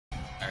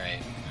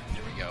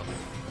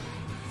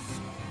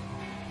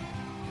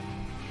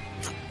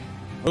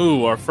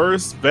Ooh, our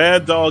first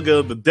bad dog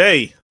of the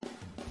day.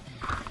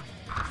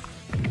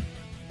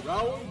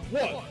 Round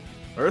 1.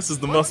 Versus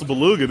the Muscle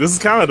Beluga. This is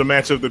kind of the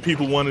matchup that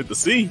people wanted to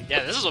see.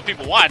 Yeah, this is what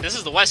people want. This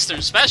is the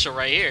Western special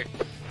right here.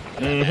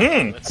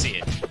 Mm-hmm. Let's see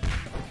it.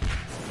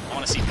 I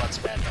want to see Butt's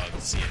bad dog.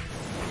 Let's see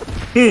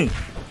it.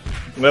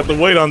 We have to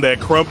wait on that.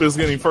 Krumpus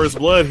getting first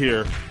blood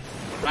here.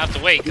 I have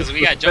to wait because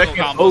we got jungle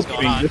combos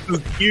going on. This is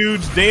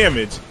huge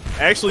damage.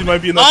 Actually,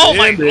 might be enough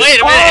to end it.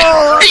 Wait a minute!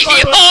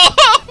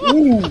 Oh,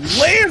 ooh,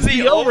 lands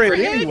the overhead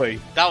anyway.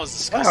 That was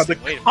disgusting.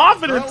 Wow, the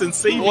confidence in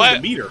saving the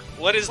meter.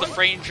 What is the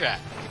frame trap?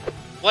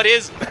 What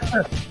is?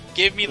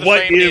 Give me the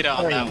frame data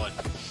on that one.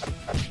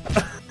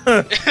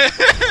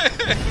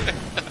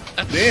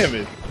 Damn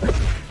it!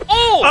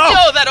 Oh,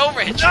 yo, that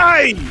overhead.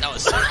 Nice. That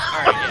was sick. All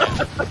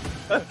right.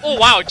 Yeah. Oh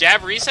wow,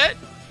 jab reset.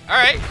 All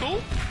right,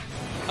 cool.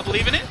 I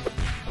believe in it.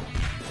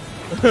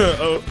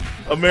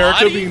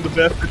 America being the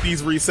best at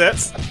these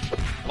resets.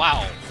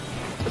 Wow.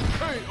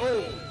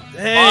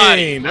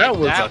 Dang, that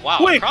was a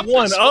quick 1-0.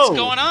 What's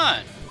going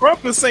on?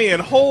 Krumpus saying,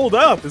 "Hold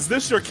up, is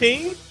this your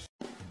king?"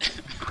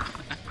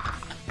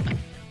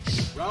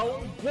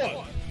 Round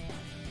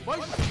 1.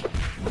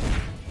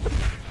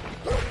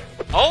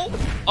 Oh,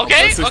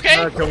 okay,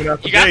 okay.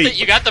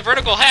 You got the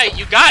vertical head.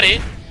 You got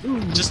it.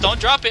 Just don't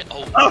drop it.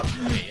 Oh.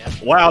 Okay, yeah.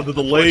 Wow, the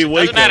delay.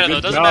 Doesn't matter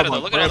though. Doesn't matter though.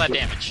 Look at all that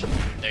damage.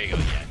 There you go.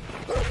 Yeah.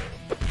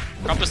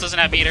 Krumpus doesn't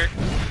have meter.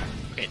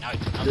 Okay, now.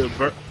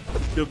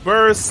 Good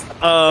burst.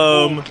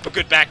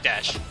 Good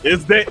backdash.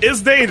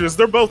 It's dangerous.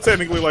 They're both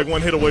technically like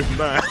one hit away from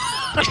dying.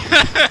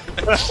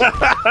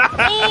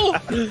 Oh,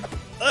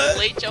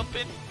 late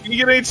jumping. Can you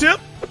get a chip?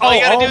 All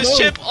you gotta do is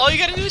chip. All you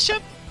gotta do is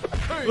chip.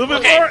 A little bit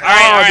okay. more. All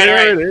right.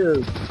 There it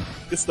is.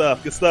 Good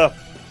stuff. Good stuff.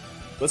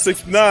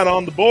 Butt69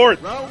 on the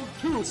board. Round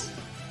 2.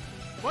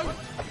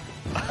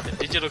 The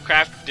Digital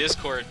Craft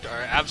Discord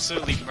are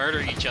absolutely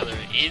murdering each other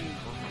in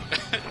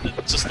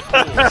just the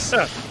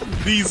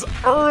pools. These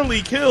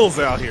early kills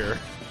out here.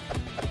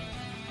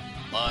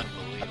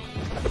 Unbelievable.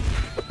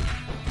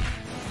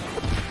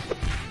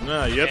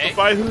 Nah, you have to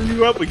fight who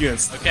you're up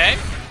against. Okay.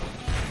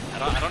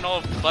 I don't know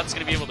if Butt's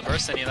gonna be able to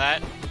burst any of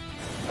that.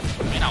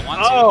 May not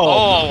want to.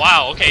 Oh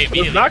wow. Okay,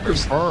 immediately. Does not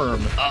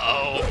confirm.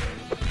 Uh-oh.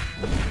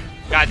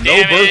 Got no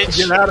damage. burst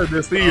to get out of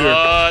this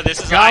either. This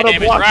is a high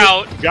damage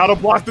route. Gotta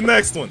block the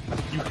next one.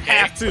 You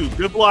have to.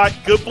 Good block.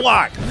 Good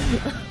block.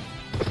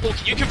 Oh,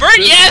 can you convert?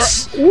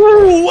 Yes!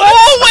 Ooh, what?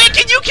 Oh, wait,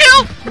 can you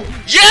kill?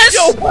 Yes!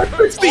 Yo,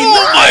 169!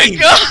 Oh my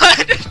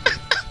god!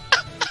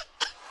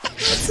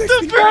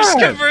 The first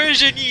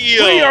conversion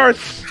yield! We are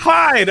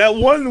tied at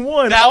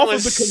 1-1 that off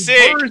was of the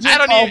sick.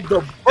 conversion of the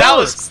burst. That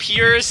was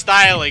pure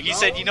styling. He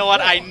said, you know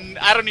what, I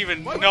don't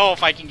even know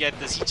if I can get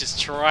this. He just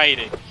tried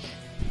it.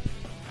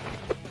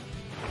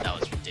 That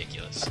was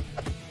ridiculous.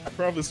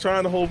 Krumpus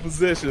trying to hold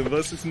position.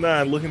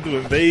 Butt69 looking to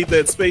invade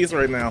that space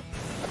right now.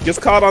 Gets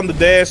caught on the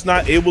dash,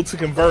 not able to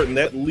convert, and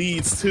that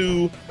leads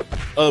to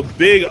a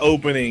big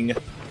opening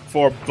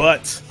for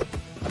Butt.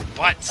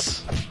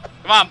 Butt.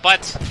 Come on,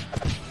 Butt.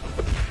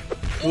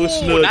 Ooh,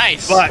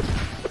 nice. Butt.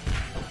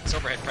 It's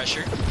overhead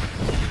pressure.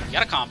 You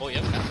got a combo.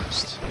 Yep, got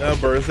burst. Got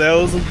burst. That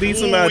was a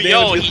decent amount of damage.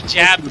 Yo, he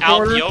jabbed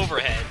out the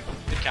overhead.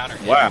 Good counter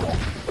hit. Wow.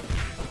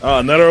 Oh,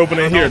 another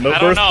opening here. No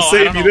burst to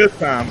save you this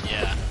time.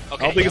 Yeah.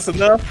 Okay. I don't think it's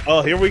enough.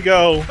 Oh, here we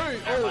go.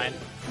 Never mind.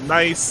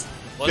 Nice.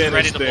 Wasn't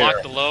ready to there.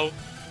 block the low.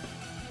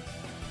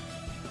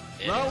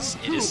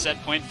 It is set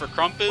point for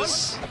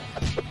Krumpus.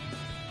 But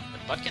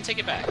Butt can take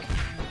it back.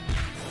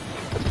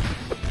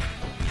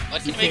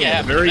 Butt can make it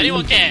happen.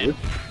 Anyone can.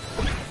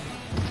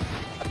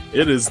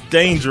 It is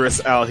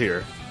dangerous out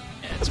here.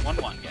 Yeah, it's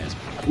 1-1, guys.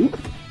 Oop.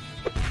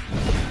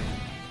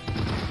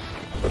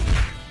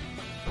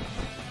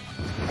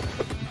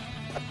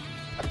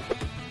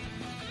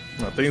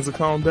 Now, things are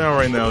calming down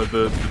right now.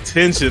 The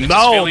tension.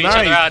 No,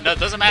 nice. No, it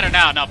doesn't matter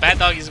now. Now, Bad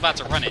Doggy's about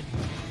to run it.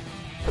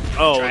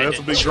 Oh, that's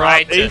a big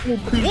drop.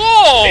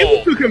 Whoa!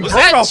 Able to convert was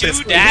that off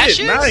 2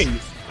 dashes? Nice.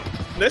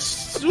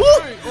 That's Ooh,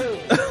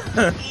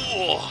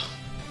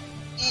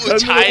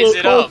 ties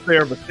it up.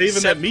 There, but saving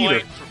Set that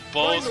meter.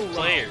 Point for both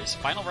players.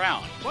 Final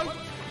round.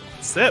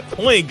 Set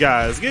point,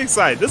 guys. Get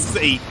excited. This is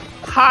a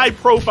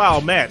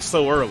high-profile match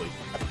so early.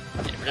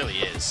 It really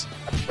is.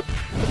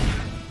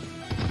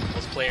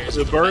 Both players.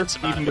 Good burst,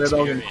 keeping that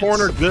dog in the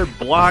corner. Good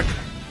block.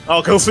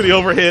 Oh, goes for the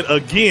overhead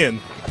again.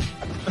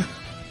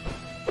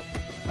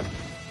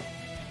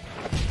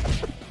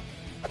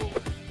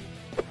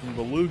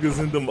 Beluga's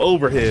in them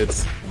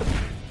overheads.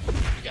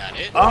 You got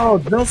it. Oh,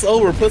 jumps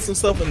over, puts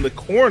himself in the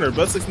corner.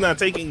 Butt69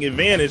 taking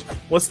advantage.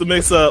 What's the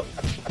mix-up?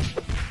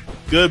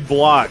 Good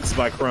blocks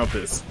by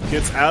Krumpus.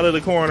 Gets out of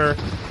the corner.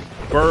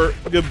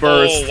 Good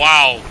burst. Oh,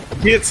 wow.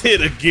 Gets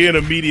hit again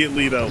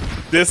immediately, though.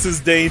 This is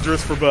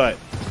dangerous for Butt.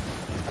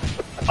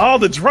 Oh,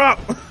 the drop.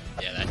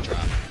 Yeah, that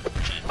drop.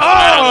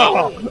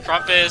 Oh!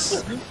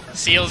 Krumpus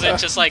seals it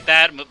just like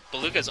that.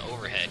 Beluga's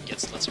overhead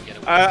lets him get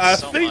away. I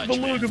think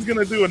Beluga's going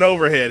to do an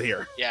overhead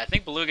here. Yeah, I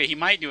think Beluga, he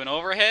might do an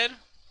overhead.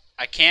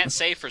 I can't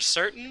say for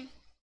certain.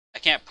 I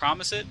can't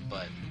promise it,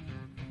 but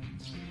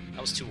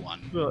that was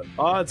 2-1. The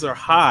odds are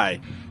high.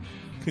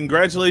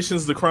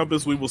 congratulations to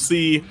Krumpus. We will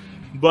see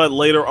Butt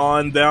later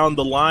on down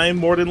the line,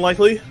 more than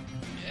likely.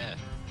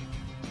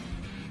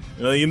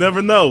 Yeah. You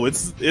never know.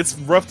 It's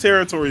rough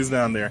territories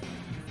down there.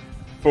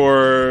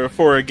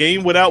 For a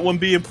game without one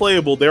being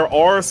playable, there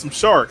are some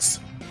sharks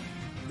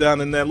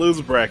down in that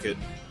loser bracket.